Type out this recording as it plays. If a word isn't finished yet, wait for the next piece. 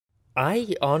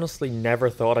I honestly never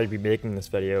thought I'd be making this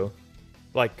video.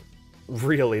 Like,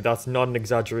 really, that's not an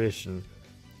exaggeration.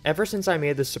 Ever since I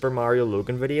made the Super Mario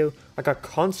Logan video, I got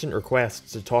constant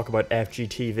requests to talk about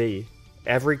FGTeeV.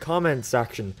 Every comment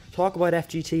section, talk about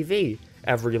FGTeeV.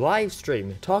 Every live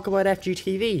stream, talk about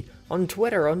FGTeeV. On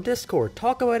Twitter, on Discord,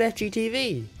 talk about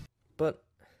FGTeeV. But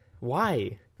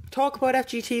why? Talk about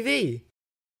FGTeeV.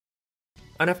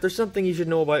 And if there's something you should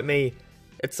know about me,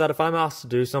 it's that if I'm asked to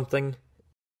do something,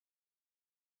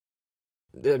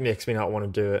 it makes me not want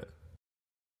to do it.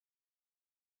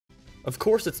 Of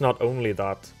course it's not only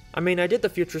that. I mean, I did the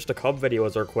Futuristic Hub video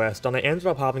as a request, and I ended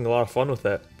up having a lot of fun with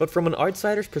it, but from an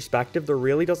outsider's perspective, there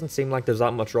really doesn't seem like there's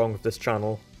that much wrong with this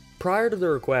channel. Prior to the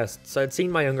requests, I'd seen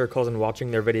my younger cousin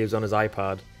watching their videos on his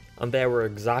iPad, and they were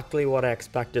exactly what I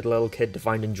expected a little kid to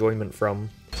find enjoyment from.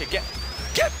 Get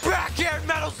back here,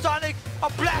 Metal Sonic! I'll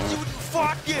blast you with the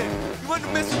fucking! You want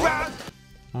to mess around?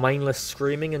 Mindless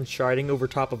screaming and shouting over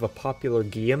top of a popular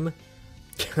game.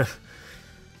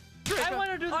 I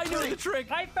want to do the trick. I knew the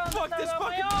trick. I found Fuck this on my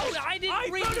fucking own. bullshit. I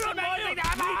didn't read it on my own.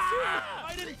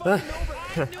 I didn't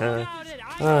fucking know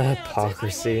it.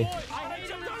 Hypocrisy.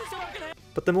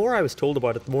 But the more I was told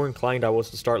about it, the more inclined I was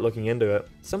to start looking into it.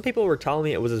 Some people were telling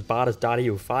me it was as bad as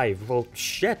Daddy05. Well,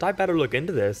 shit, I better look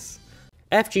into this.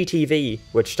 FGTeeV,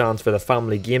 which stands for the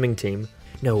Family Gaming Team,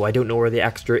 no, I don't know where the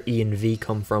extra E and V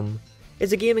come from,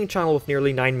 is a gaming channel with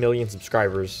nearly 9 million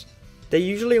subscribers. They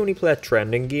usually only play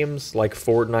trending games like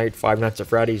Fortnite, Five Nights at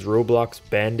Freddy's, Roblox,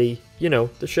 Bandy, you know,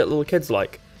 the shit little kids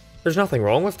like. There's nothing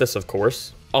wrong with this, of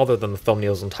course, other than the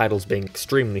thumbnails and titles being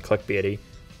extremely clickbaity.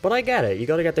 But I get it, you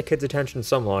gotta get the kids' attention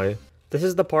somehow. This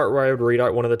is the part where I would read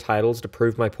out one of the titles to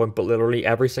prove my point, but literally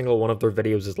every single one of their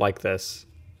videos is like this.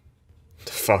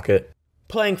 Fuck it.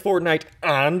 Playing Fortnite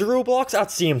and Roblox at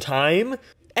the same time?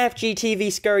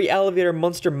 FGTeeV Scary Elevator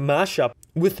Monster Mashup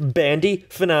with Bandy,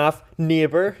 FNAF,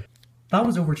 Neighbor. That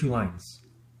was over 2 lines.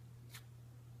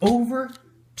 Over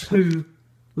 2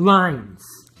 lines.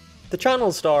 The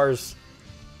channel stars...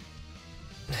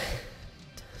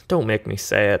 Don't make me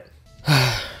say it.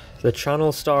 The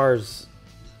channel stars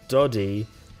Duddy,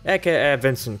 aka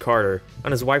Vincent Carter,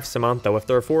 and his wife Samantha with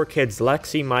their 4 kids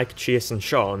Lexi, Mike, Chase and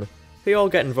Sean, who all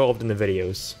get involved in the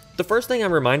videos. The first thing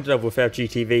I'm reminded of with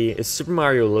FGTeeV is Super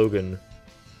Mario Logan,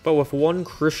 but with one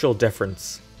crucial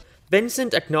difference.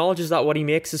 Vincent acknowledges that what he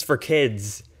makes is for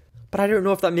kids, but I don't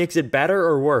know if that makes it better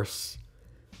or worse.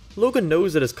 Logan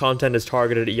knows that his content is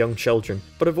targeted at young children,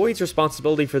 but avoids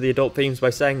responsibility for the adult themes by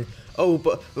saying, oh,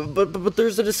 but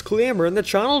there's a disclaimer in the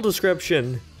channel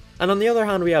description. And on the other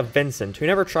hand we have Vincent, who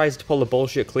never tries to pull the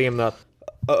bullshit claim that,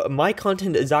 my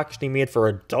content is actually made for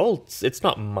adults, it's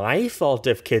not my fault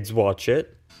if kids watch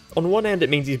it. On one end it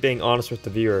means he's being honest with the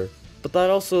viewer, but that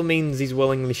also means he's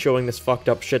willingly showing this fucked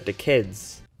up shit to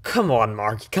kids. Come on,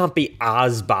 Mark, you can't be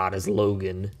as bad as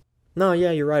Logan. No,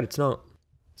 yeah, you're right, it's not.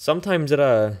 Sometimes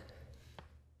it,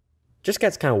 just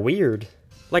gets kinda weird.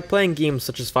 Like playing games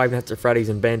such as Five Nights at Freddy's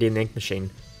and Bandy and the Ink Machine.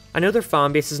 I know their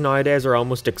fan bases nowadays are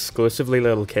almost exclusively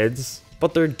little kids,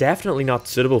 but they're definitely not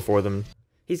suitable for them.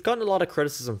 He's gotten a lot of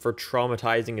criticism for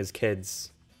traumatizing his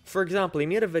kids. For example, he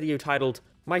made a video titled,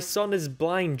 "My son is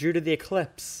blind due to the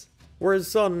eclipse," where his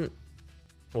son...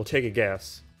 well, take a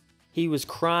guess. He was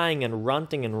crying and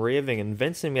ranting and raving, and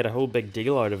Vincent made a whole big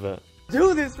deal out of it.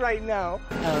 Do this right now.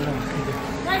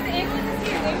 Guys, the ambulance is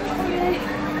here. The ambulance is here.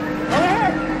 Over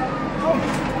here. Oh.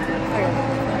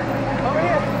 Over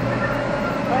here.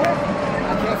 Right here.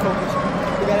 I can't focus.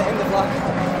 We gotta end the vlog.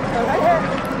 Right here.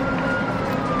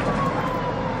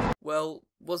 Well,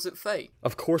 was it fake?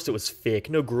 Of course it was fake.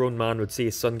 No grown man would see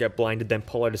his son get blinded, then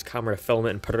pull out his camera to film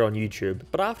it and put it on YouTube.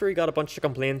 But after he got a bunch of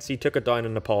complaints, he took it down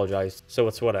and apologized, so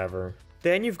it's whatever.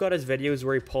 Then you've got his videos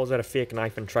where he pulls out a fake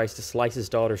knife and tries to slice his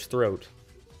daughter's throat.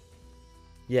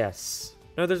 Yes.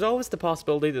 Now there's always the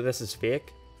possibility that this is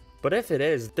fake, but if it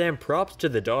is, then props to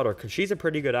the daughter, cause she's a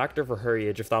pretty good actor for her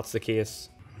age if that's the case.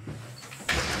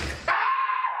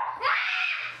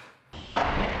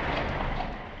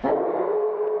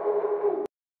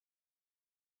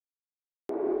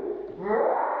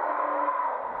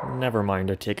 Never mind,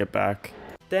 I take it back.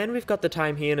 Then we've got the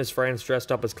time he and his friends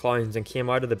dressed up as clowns and came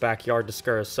out of the backyard to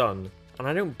scare his son. And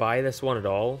I don't buy this one at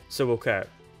all, so okay,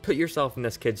 put yourself in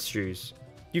this kid's shoes.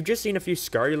 You've just seen a few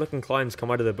scary looking clowns come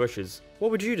out of the bushes.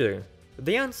 What would you do?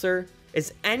 The answer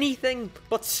is anything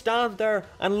but stand there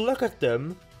and look at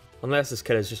them. Unless this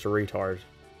kid is just a retard.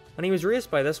 And he was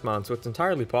raised by this man, so it's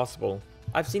entirely possible.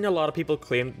 I've seen a lot of people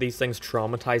claim that these things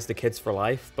traumatize the kids for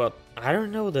life, but I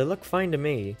don't know, they look fine to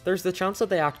me. There's the chance that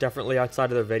they act differently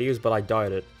outside of their videos, but I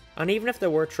doubt it. And even if they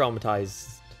were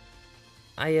traumatized,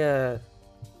 I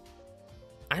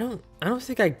I don't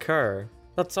think I'd care.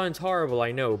 That sounds horrible,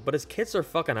 I know, but his kids are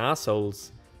fucking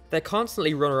assholes. They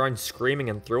constantly run around screaming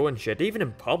and throwing shit, even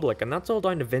in public, and that's all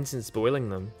down to Vincent spoiling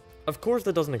them. Of course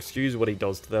that doesn't excuse what he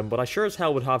does to them, but I sure as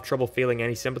hell would have trouble feeling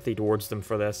any sympathy towards them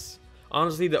for this.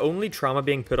 Honestly, the only trauma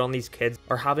being put on these kids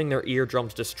are having their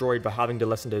eardrums destroyed by having to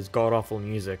listen to his god-awful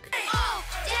music. All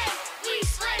day we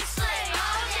slay, slay.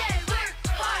 All day work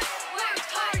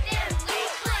hard, and we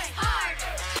play hard.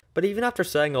 But even after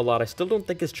saying all that, I still don't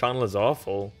think his channel is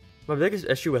awful. My biggest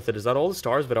issue with it is that all the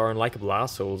stars of it are unlikable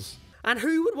assholes. And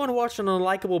who would want to watch an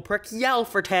unlikable prick yell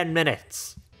for 10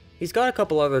 minutes? He's got a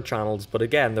couple other channels, but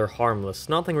again, they're harmless,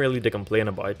 nothing really to complain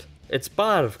about. It's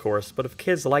bad, of course, but if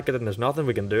kids like it, then there's nothing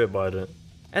we can do about it.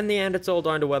 In the end, it's all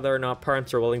down to whether or not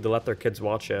parents are willing to let their kids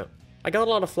watch it. I got a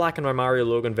lot of flack in my Mario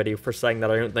Logan video for saying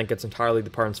that I don't think it's entirely the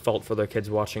parents' fault for their kids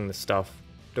watching this stuff.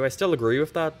 Do I still agree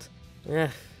with that?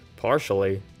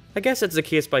 Partially. I guess it's a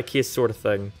case-by-case sort of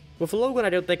thing. With Logan, I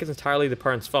don't think it's entirely the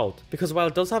parents' fault, because while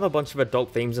it does have a bunch of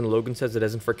adult themes and Logan says it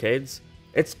isn't for kids,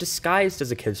 it's disguised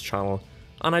as a kids channel,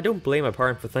 and I don't blame a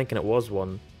parent for thinking it was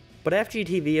one. But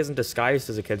FGTeeV isn't disguised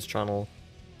as a kids channel.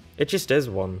 It just is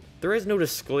one. There is no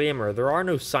disclaimer, there are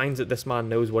no signs that this man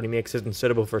knows what he makes isn't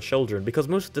suitable for children, because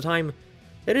most of the time,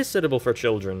 it is suitable for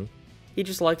children. He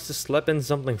just likes to slip in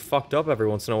something fucked up every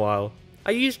once in a while. I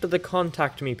used the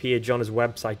contact me page on his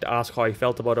website to ask how he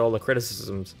felt about all the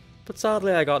criticisms, but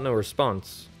sadly I got no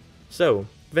response. So,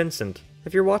 Vincent,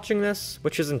 if you're watching this,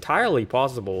 which is entirely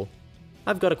possible,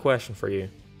 I've got a question for you.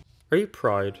 Are you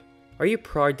proud? Are you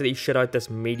proud that you shit out this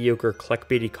mediocre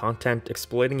clickbaity content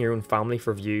exploiting your own family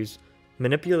for views,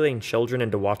 manipulating children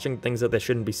into watching things that they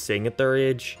shouldn't be seeing at their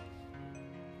age?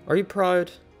 Are you proud?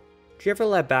 Do you ever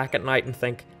lie back at night and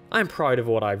think, I'm proud of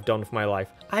what I've done with my life,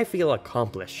 I feel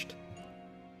accomplished?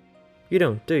 You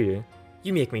don't, do you?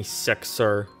 You make me sick,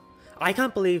 sir. I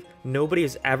can't believe nobody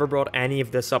has ever brought any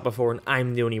of this up before and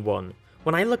I'm the only one.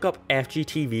 When I look up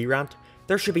FGTeeV Rant,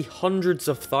 there should be hundreds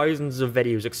of thousands of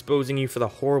videos exposing you for the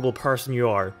horrible person you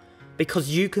are,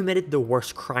 because you committed the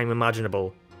worst crime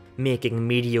imaginable, making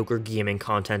mediocre gaming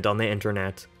content on the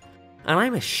internet. And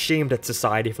I'm ashamed at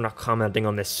society for not commenting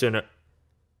on this sooner.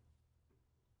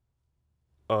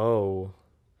 Oh.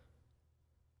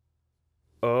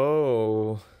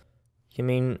 You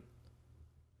mean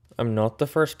I'm not the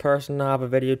first person to have a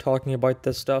video talking about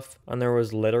this stuff, and there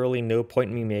was literally no point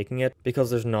in me making it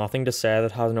because there's nothing to say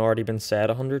that hasn't already been said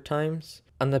 100 times?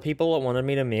 And the people that wanted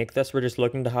me to make this were just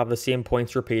looking to have the same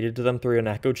points repeated to them through an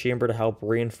echo chamber to help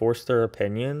reinforce their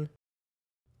opinion?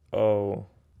 Oh,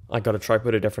 I gotta try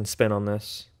put a different spin on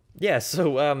this. Yeah,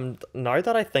 so now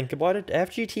that I think about it,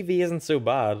 FGTeeV isn't so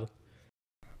bad.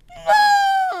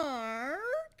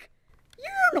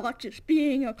 You're not just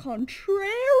being a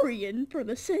contrarian for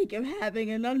the sake of having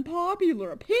an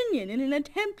unpopular opinion in an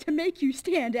attempt to make you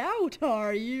stand out,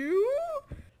 are you?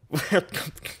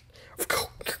 Of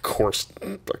course.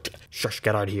 Shush,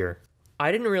 get out of here.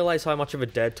 I didn't realize how much of a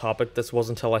dead topic this was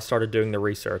until I started doing the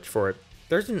research for it.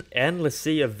 There's an endless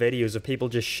sea of videos of people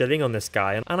just shitting on this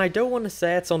guy, and I don't want to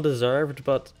say it's undeserved,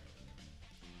 but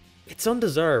it's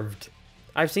undeserved.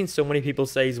 I've seen so many people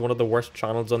say he's one of the worst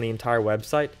channels on the entire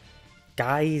website.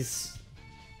 Guys,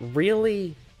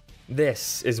 really?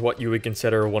 This is what you would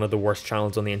consider one of the worst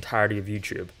channels on the entirety of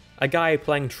YouTube. A guy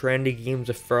playing trendy games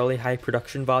with fairly high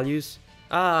production values?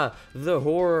 Ah, the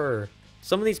horror.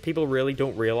 Some of these people really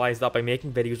don't realize that by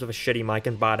making videos with a shitty mic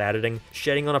and bad editing,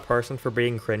 shitting on a person for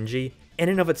being cringy, in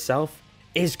and of itself,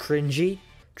 is cringy.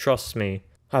 Trust me,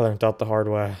 I learned that the hard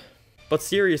way. But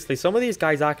seriously, some of these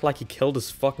guys act like he killed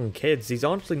his fucking kids. He's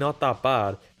honestly not that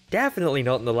bad. Definitely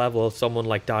not on the level of someone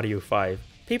like Daddy05.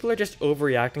 People are just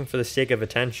overreacting for the sake of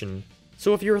attention.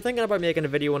 So if you were thinking about making a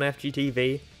video on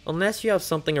FGTeeV, unless you have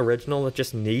something original that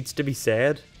just needs to be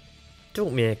said,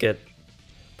 don't make it.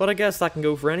 But I guess that can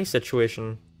go for any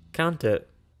situation, can't it?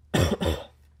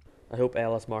 I hope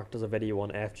Ellis Mark does a video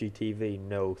on FGTeeV.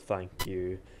 No, thank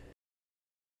you.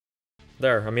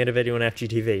 There, I made a video on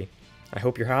FGTeeV. I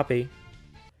hope you're happy.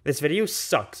 This video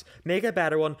sucks. Make a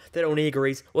better one that only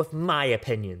agrees with my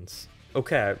opinions.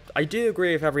 Okay, I do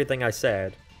agree with everything I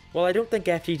said. While I don't think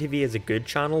FGTeeV is a good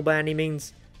channel by any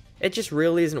means, it just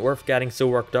really isn't worth getting so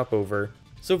worked up over.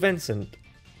 So Vincent,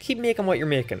 keep making what you're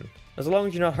making. As long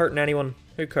as you're not hurting anyone,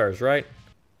 who cares, right?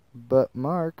 But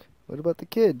Mark, what about the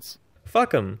kids?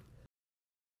 Fuck 'em.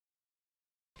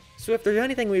 So if there's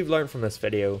anything we've learned from this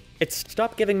video, it's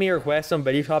stop giving me requests on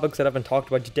video topics that haven't talked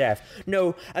about to death.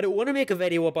 No, I don't want to make a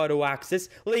video about Oaxis.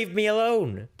 Leave me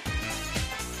alone.